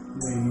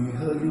नहीं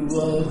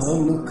हरवा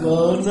हमका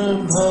न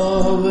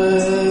भावे,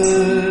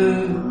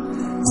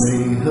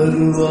 नहीं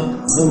हरवा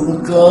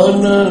हमका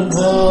न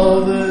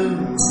भावे,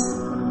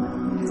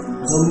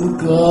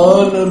 हमका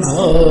न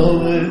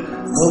भावे,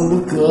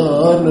 हमका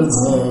न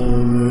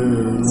भावे,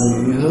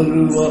 नहीं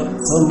हरवा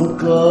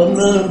हमका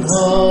न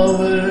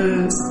भावे,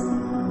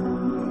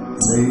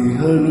 नहीं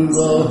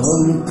हरवा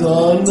हमका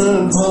न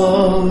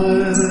भावे,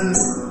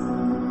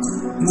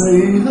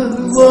 नहीं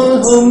हरवा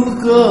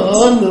हमका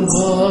न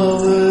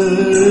भावे,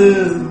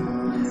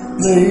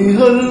 नहीं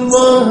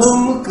हरवा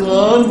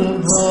हमका न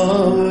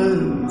भावे,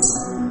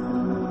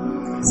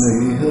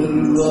 नहीं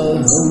हरवा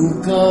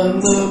हमका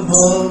न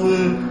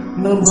भावे,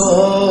 न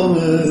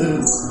भावे,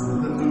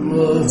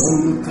 हरवा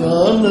हमका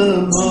न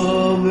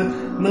भावे,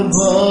 न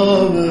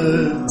भावे,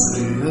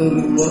 नहीं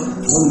हरवा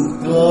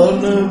हमका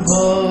न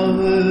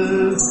भावे।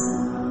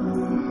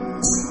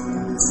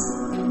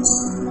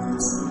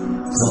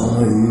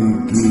 साईं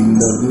की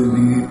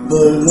नगरी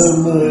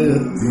परम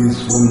अति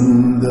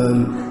सुंदर,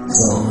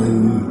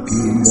 साईं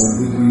की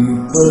नगरी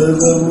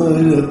परम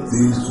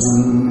अति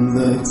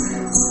सुंदर,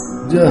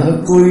 जहाँ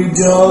कोई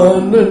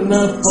जान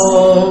न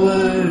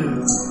पावे,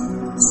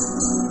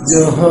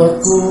 जहाँ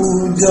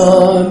कोई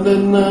जान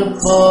न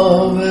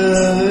पावे,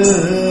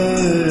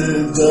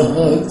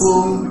 जहाँ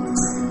कोई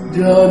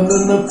जान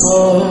न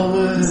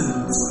पावे,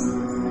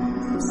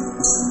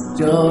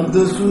 चांद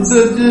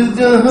सूरज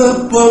जहाँ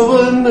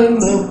पवन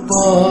न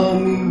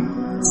पानी,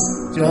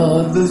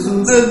 चांद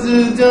सूरज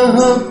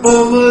जहाँ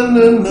पवन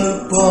न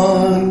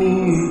पानी,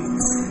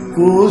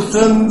 को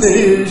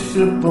संदेश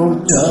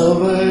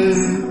पहुँचावे,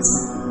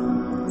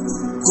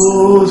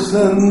 को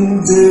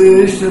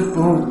संदेश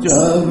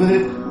पहुँचावे,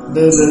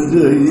 दर्द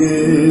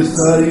ये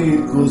साईं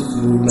को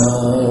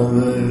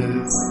सुनावे,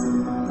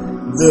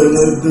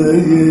 दर्द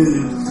ये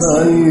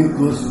साईं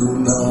को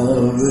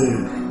सुनावे।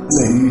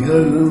 नहीं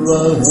हरवा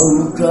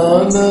हमका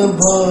न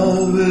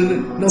भावे,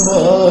 न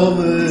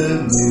भावे,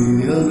 नहीं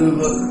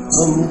हरवा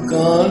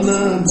हमका न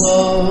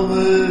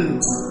भावे,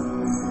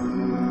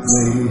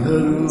 नहीं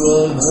हरवा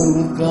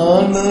हमका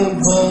न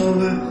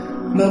भावे,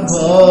 न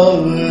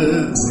भावे,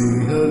 नहीं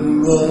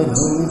हरवा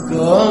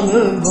हमका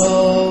न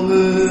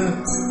भावे।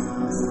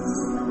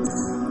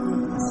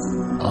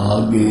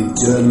 आगे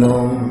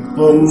चलो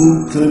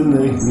पंथ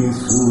नहीं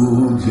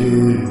सूझे,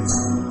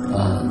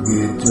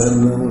 आगे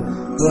चलो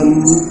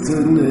पंथ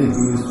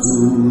नहीं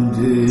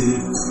सूझे,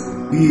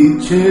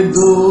 पीछे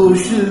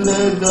दोष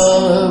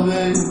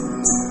लगावे,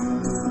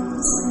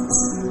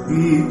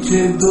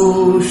 पीछे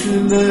दोष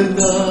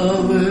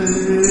लगावे,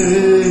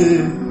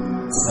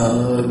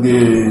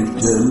 आगे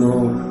चलो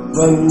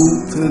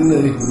पंथ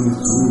नहीं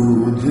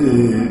सूझे,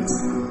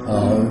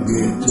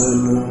 आगे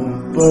चलो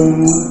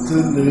पंथ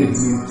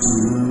नहीं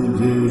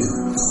सूझे,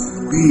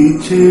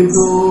 पीछे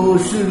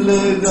दोष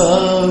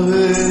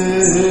लगावे,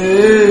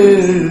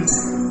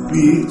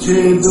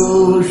 पीछे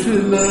दोष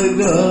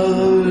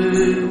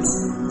लगावे।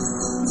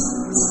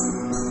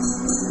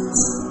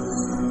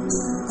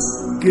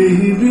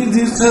 कही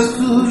विधि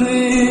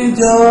ससुरे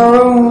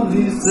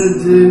जाऊरी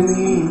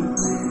सजनी,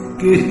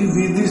 कही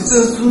विधि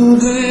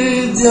ससुरे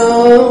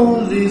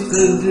जाऊरी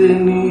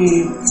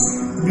सजनी,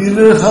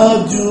 बिरहा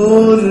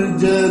जोर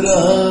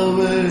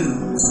जरावे,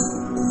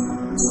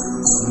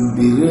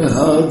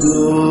 बिरहा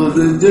जोर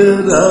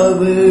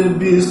जरावे,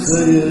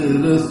 विषय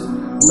रस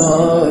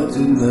नाच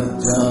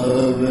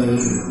नचावे,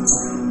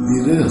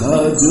 बिरहा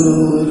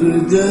जोर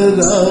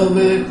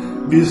जरावे,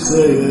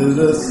 विषय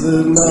रस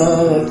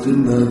नाच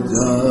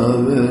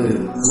नचावे।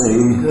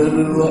 नहीं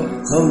हरवा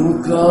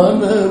हमका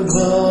न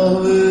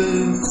भावे,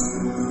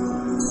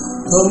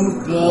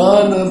 हमका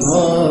न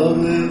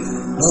भावे,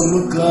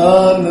 हमका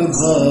न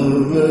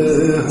भावे,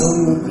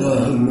 हमका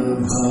न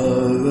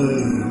भावे,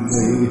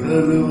 नहीं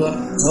हरवा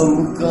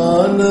हमका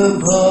न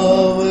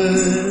भावे।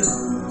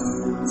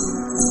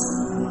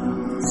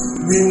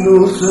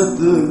 बिनु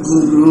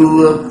सतगुरु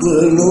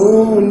अपनो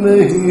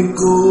नहीं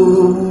को,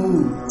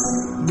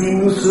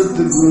 बिनु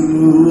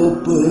सतगुरु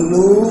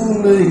अपनो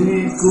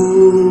नहीं को,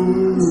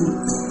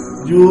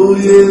 जो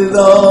ये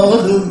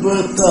राह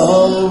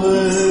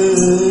बतावे,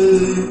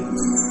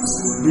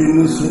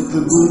 बिनु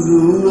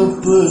सतगुरु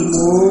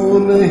अपनो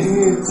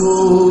नहीं को,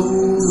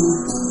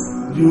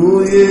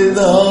 जो ये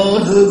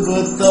राह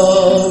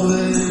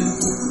बतावे।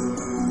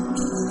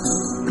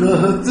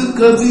 कहत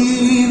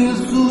कबीर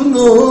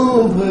सुनो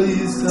भई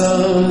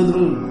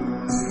साधु,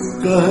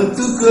 कहत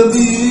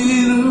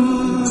कबीर,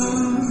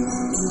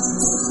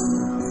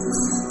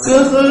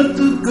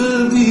 कहत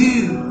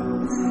कबीर,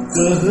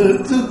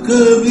 कहत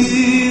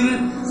कबीर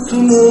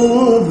सुनो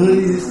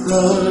भई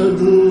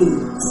साधु,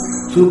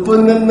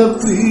 सुपन न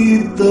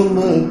प्रीतम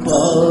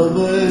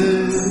पावे,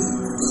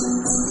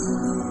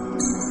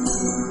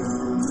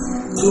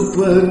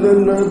 सुपन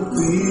न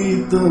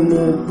प्रीतम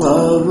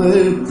पावे,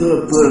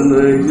 तपन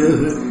यह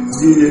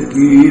जिय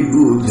की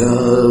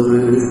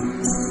बुझावे,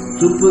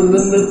 सुपन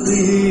न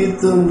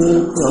प्रीतम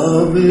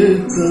पावे,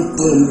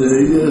 तपन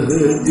यह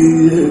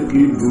जिय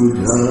की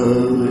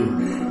बुझावे।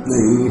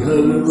 नहीं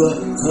हरवा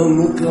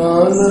हमका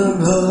न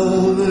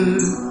भावे,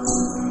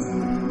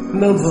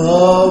 न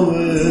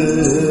भावे,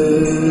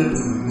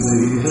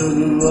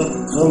 नैहरवा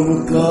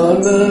हमका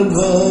न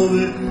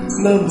भावे,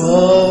 न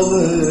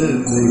भावे,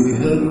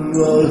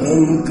 नैहरवा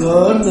हमका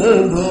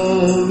न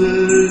भावे,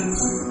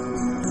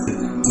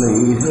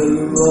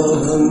 नैहरवा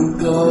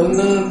हमका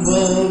न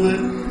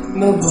भावे,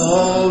 न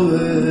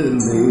भावे,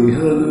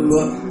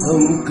 नैहरवा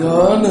हमका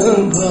न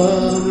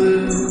भावे,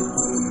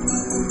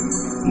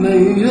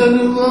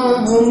 नैहरवा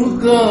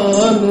हमका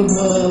न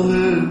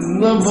भावे,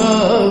 न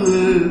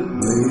भावे,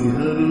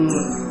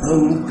 नैहरवा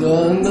हमका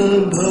न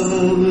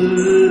भावे।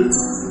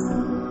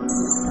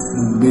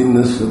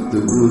 बिन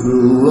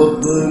सतगुरु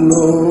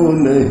अपनो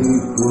नहीं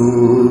को,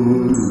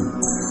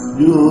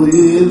 जो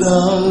ये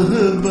राह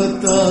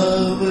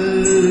बतावे,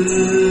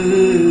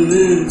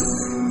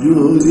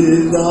 जो ये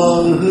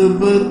राह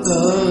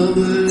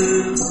बतावे।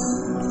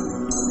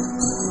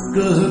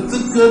 कहत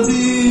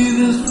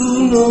कबीर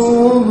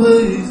सुनो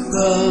भई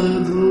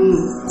साधु,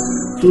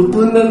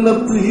 सुपन न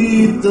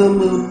प्रीतम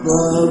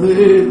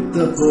पावे,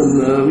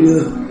 तपन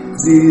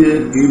दिय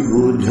की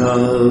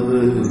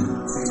बुझावे,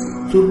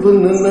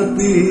 सुपन न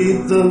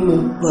प्रीतम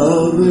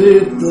पावे,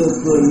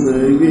 तपन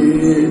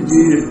ये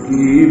जिय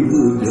की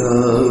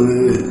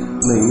बुझावे।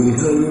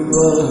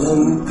 नैहरवा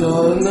हमका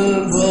न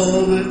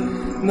भावे,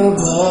 न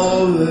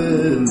भावे,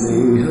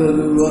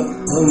 नैहरवा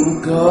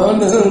हमका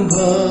न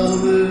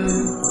भावे,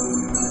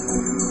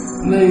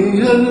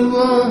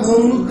 नैहरवा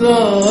हमका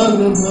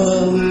न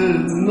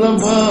भावे, न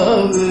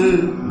भावे,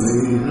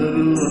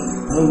 नैहरवा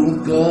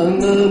हमका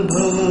न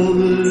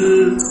भावे,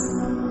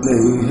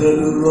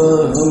 नैहरवा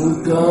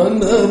हमका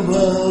न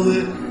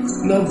भावे,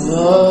 न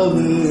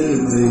भावे,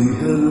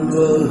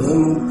 नैहरवा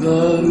हमका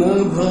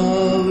न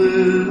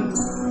भावे,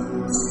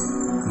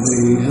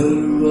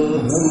 नैहरवा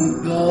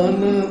हमका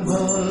न